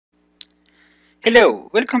Hello,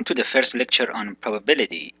 welcome to the first lecture on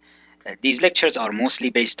probability. These lectures are mostly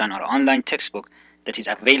based on our online textbook that is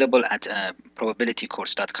available at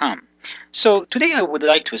probabilitycourse.com. So today I would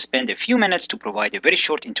like to spend a few minutes to provide a very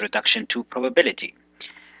short introduction to probability.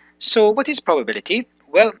 So what is probability?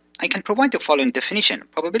 Well, I can provide the following definition.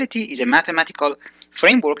 Probability is a mathematical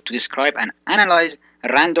framework to describe and analyze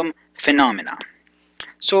random phenomena.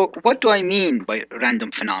 So what do I mean by random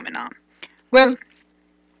phenomena? Well,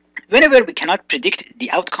 whenever we cannot predict the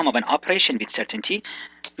outcome of an operation with certainty,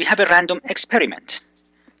 we have a random experiment.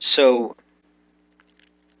 So,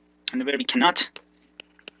 whenever we cannot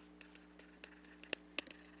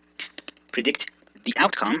predict the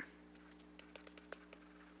outcome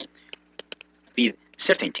with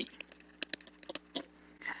certainty.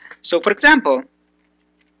 So, for example,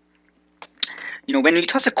 when we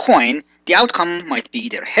toss a coin, the outcome might be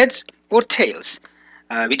either heads or tails.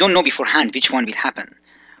 We don't know beforehand which one will happen.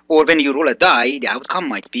 Or when you roll a die, the outcome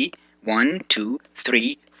might be 1, 2,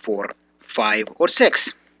 3, 4, 5, or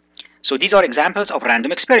 6. So these are examples of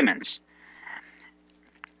random experiments.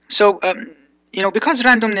 So, because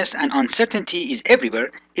randomness and uncertainty is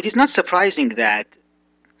everywhere, it is not surprising that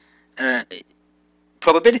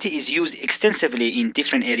probability is used extensively in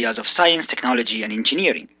different areas of science, technology, and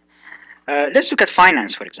engineering. Let's look at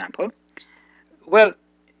finance, for example. Well,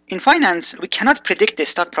 in finance, we cannot predict the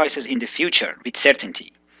stock prices in the future with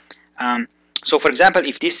certainty. So for example,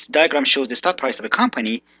 if this diagram shows the stock price of a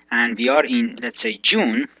company and we are in, let's say,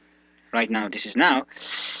 June, right now, this is now.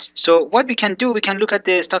 So what we can do, we can look at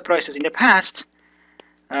the stock prices in the past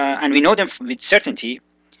and we know them with certainty,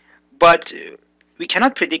 but we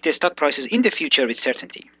cannot predict the stock prices in the future with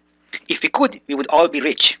certainty. If we could, we would all be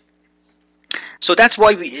rich. So that's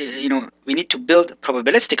why we need to build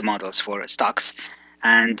probabilistic models for stocks,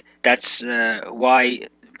 and that's why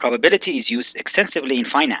probability is used extensively in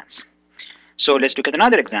finance. So let's look at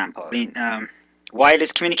another example. In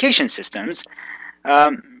wireless communication systems,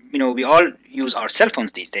 we all use our cell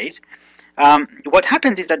phones these days. What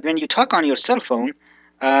happens is that when you talk on your cell phone,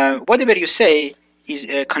 whatever you say is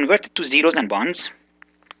converted to zeros and ones,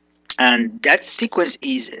 and that sequence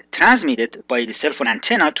is transmitted by the cell phone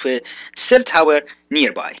antenna to a cell tower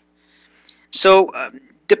nearby. So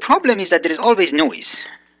the problem is that there is always noise.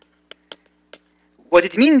 What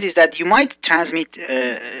it means is that you might transmit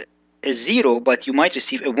a 0, but you might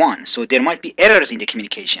receive a 1. So there might be errors in the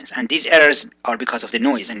communications, and these errors are because of the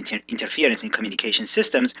noise and interference in communication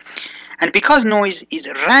systems. And because noise is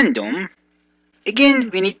random, again,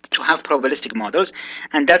 we need to have probabilistic models,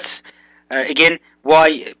 and that's again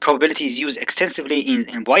why probability is used extensively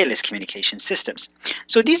in wireless communication systems.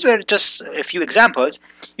 So these were just a few examples.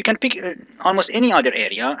 You can pick almost any other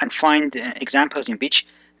area and find examples in which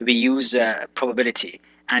we use probability.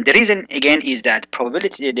 And the reason, again, is that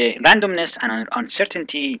probability, the randomness and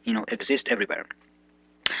uncertainty, exist everywhere.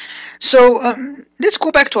 So let's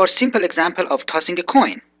go back to our simple example of tossing a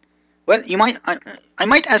coin. Well, I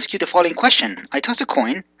might ask you the following question. I toss a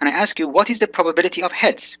coin and I ask you, what is the probability of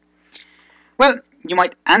heads? Well, you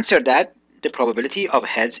might answer that the probability of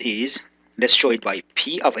heads is, let's show it by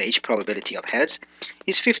P of H, probability of heads,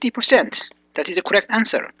 is 50%. That is the correct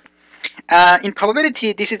answer. In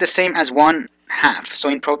probability, this is the same as 1/2. So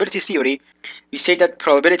in probability theory, we say that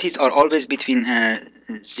probabilities are always between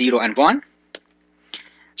 0 and 1.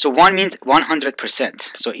 So 1 means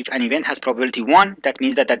 100%. So if an event has probability 1, that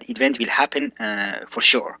means that that event will happen for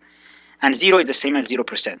sure. And 0 is the same as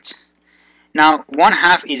 0%. Now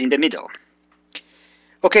 1/2 is in the middle.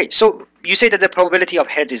 Okay, so you say that the probability of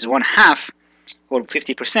heads is 1/2 or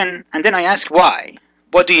 50%, and then I ask why.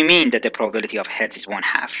 What do you mean that the probability of heads is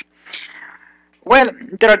 1/2? Well,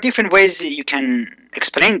 there are different ways you can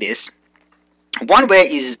explain this. One way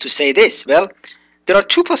is to say this. Well, there are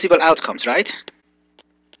two possible outcomes, right?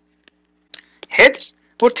 Heads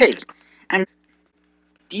or tails. And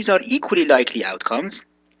these are equally likely outcomes.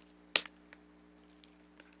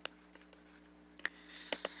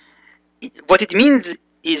 What it means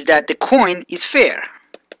is that the coin is fair.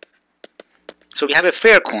 So we have a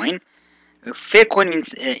fair coin. A fair coin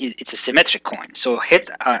means it's a symmetric coin. So heads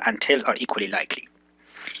and tails are equally likely.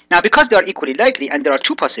 Now, because they are equally likely and there are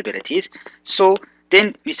two possibilities, so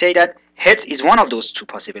then we say that heads is one of those two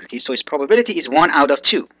possibilities. So its probability is 1 out of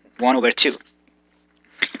 2, 1 over 2.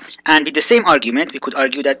 And with the same argument, we could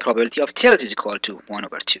argue that probability of tails is equal to 1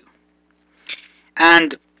 over 2.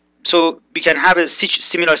 And so we can have a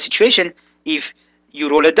similar situation if you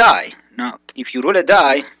roll a die. Now, if you roll a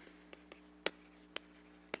die,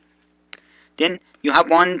 then you have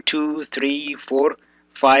 1, 2, 3, 4,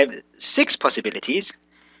 5, 6 possibilities,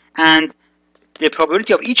 and the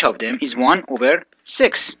probability of each of them is 1 over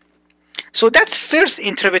 6. So that's first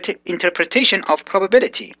interpretation of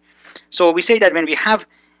probability. So we say that when we have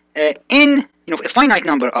a finite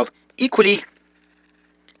number of equally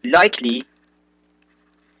likely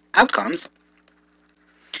outcomes,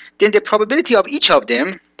 then the probability of each of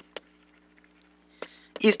them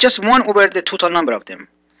is just 1 over the total number of them,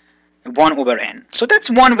 1 over n. So that's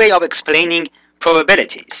one way of explaining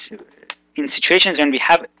probabilities in situations when we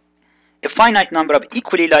have a finite number of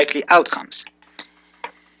equally likely outcomes.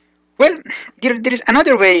 Well, there is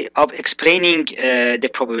another way of explaining the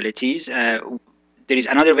probabilities. There is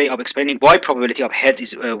another way of explaining why probability of heads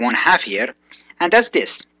is 1/2 here, and that's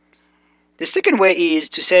this. The second way is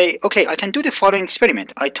to say, okay, I can do the following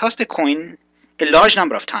experiment. I toss the coin a large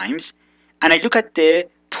number of times, and I look at the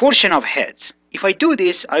portion of heads. If I do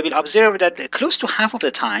this, I will observe that close to half of the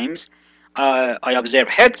times I observe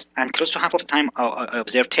heads, and close to half of the time I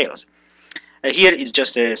observe tails. Here is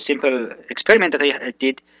just a simple experiment that I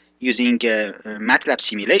did using MATLAB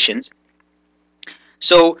simulations.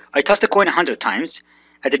 So I toss the coin 100 times.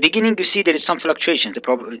 At the beginning, you see there is some fluctuations.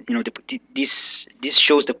 This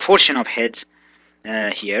shows the portion of heads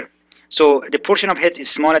here. So the portion of heads is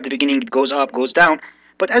small at the beginning. It goes up, goes down.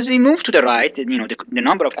 But as we move to the right, the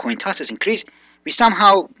number of coin tosses increase. We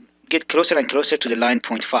somehow get closer and closer to the line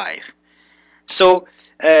 0.5. So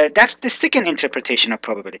that's the second interpretation of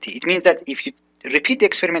probability. It means that if you repeat the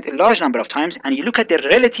experiment a large number of times and you look at the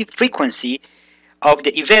relative frequency of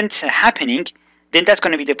the event happening, then that's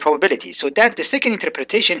going to be the probability. So that the second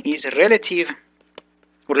interpretation is relative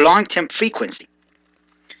or long-term frequency.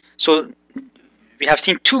 So we have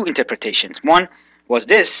seen two interpretations. One was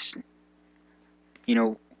this,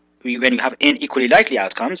 when you have n equally likely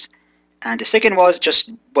outcomes, and the second was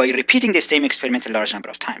just by repeating the same experiment a large number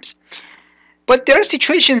of times. But there are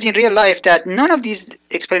situations in real life that none of these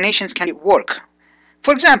explanations can work.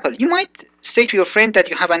 For example, you might say to your friend that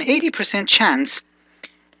you have an 80% chance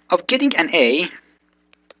of getting an A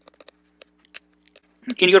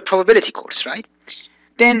in your probability course, right?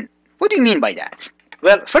 Then what do you mean by that?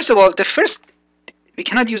 Well, first of all, we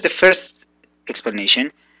cannot use the first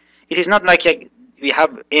explanation. It is not like we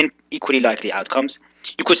have n equally likely outcomes.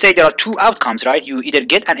 You could say there are two outcomes, right? You either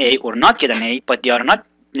get an A or not get an A, but they are not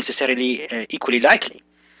necessarily equally likely.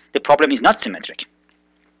 The problem is not symmetric.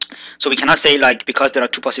 So we cannot say because there are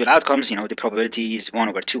two possible outcomes, the probability is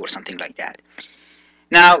 1/2 or something like that.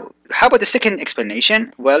 Now, how about the second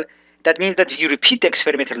explanation? Well, that means that if you repeat the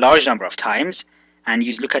experiment a large number of times and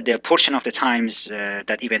you look at the portion of the times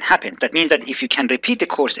that event happens, that means that if you can repeat the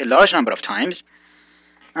course a large number of times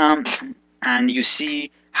and you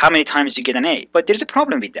see how many times you get an A. But there's a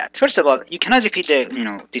problem with that. First of all, you cannot repeat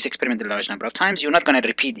this experiment a large number of times. You're not going to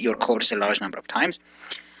repeat your course a large number of times.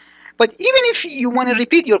 But even if you want to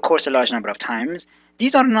repeat your course a large number of times,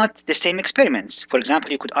 these are not the same experiments. For example,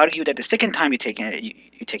 you could argue that the second time you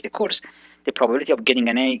take the course, the probability of getting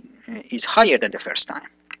an A is higher than the first time.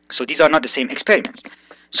 So these are not the same experiments.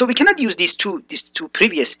 So we cannot use these two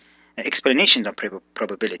previous explanations of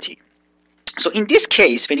probability. So in this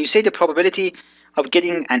case, when you say the probability of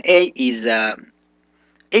getting an A is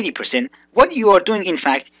 80%, what you are doing, in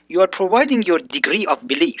fact, you are providing your degree of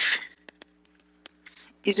belief.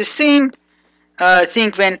 It's the same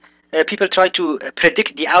thing when people try to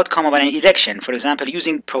predict the outcome of an election. For example,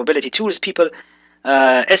 using probability tools, people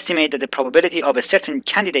estimate that the probability of a certain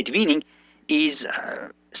candidate winning is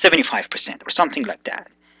 75% or something like that.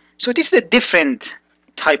 So this is a different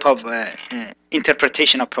type of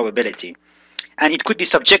interpretation of probability. And it could be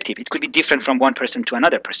subjective. It could be different from one person to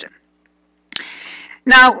another person.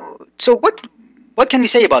 Now, so what can we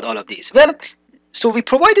say about all of these? Well, so we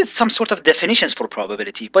provided some sort of definitions for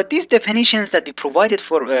probability, but these definitions that we provided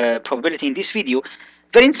for probability in this video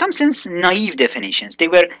were in some sense naive definitions. They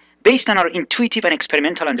were based on our intuitive and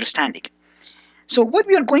experimental understanding. So what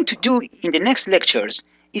we are going to do in the next lectures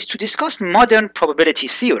is to discuss modern probability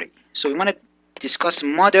theory. So we want to discuss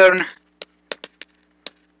modern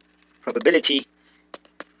probability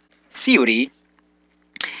theory,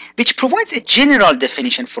 which provides a general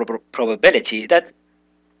definition for probability that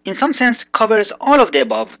in some sense covers all of the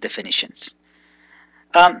above definitions.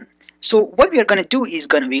 So what we are going to do is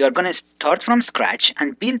we are going to start from scratch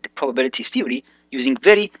and build probability theory using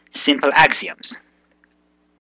very simple axioms.